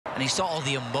And he saw all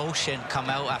the emotion come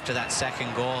out after that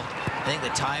second goal. I think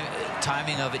the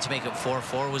timing of it to make it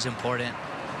 4-4 was important.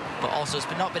 But also, it's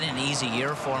not been an easy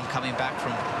year for him coming back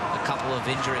from a couple of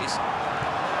injuries.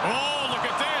 Oh, look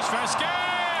at this,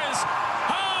 Vazquez!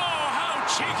 Oh, how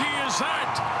cheeky is that?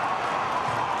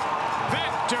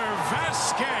 Victor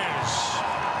Vazquez.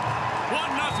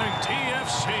 1-0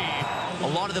 TFC. A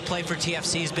lot of the play for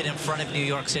TFC has been in front of New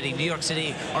York City. New York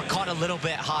City are caught a little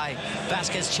bit high.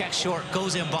 Vazquez checks short,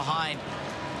 goes in behind,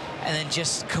 and then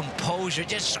just composure,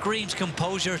 just screams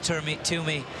composure to me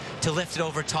to lift it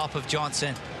over top of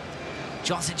Johnson.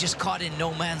 Johnson just caught in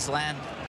no man's land.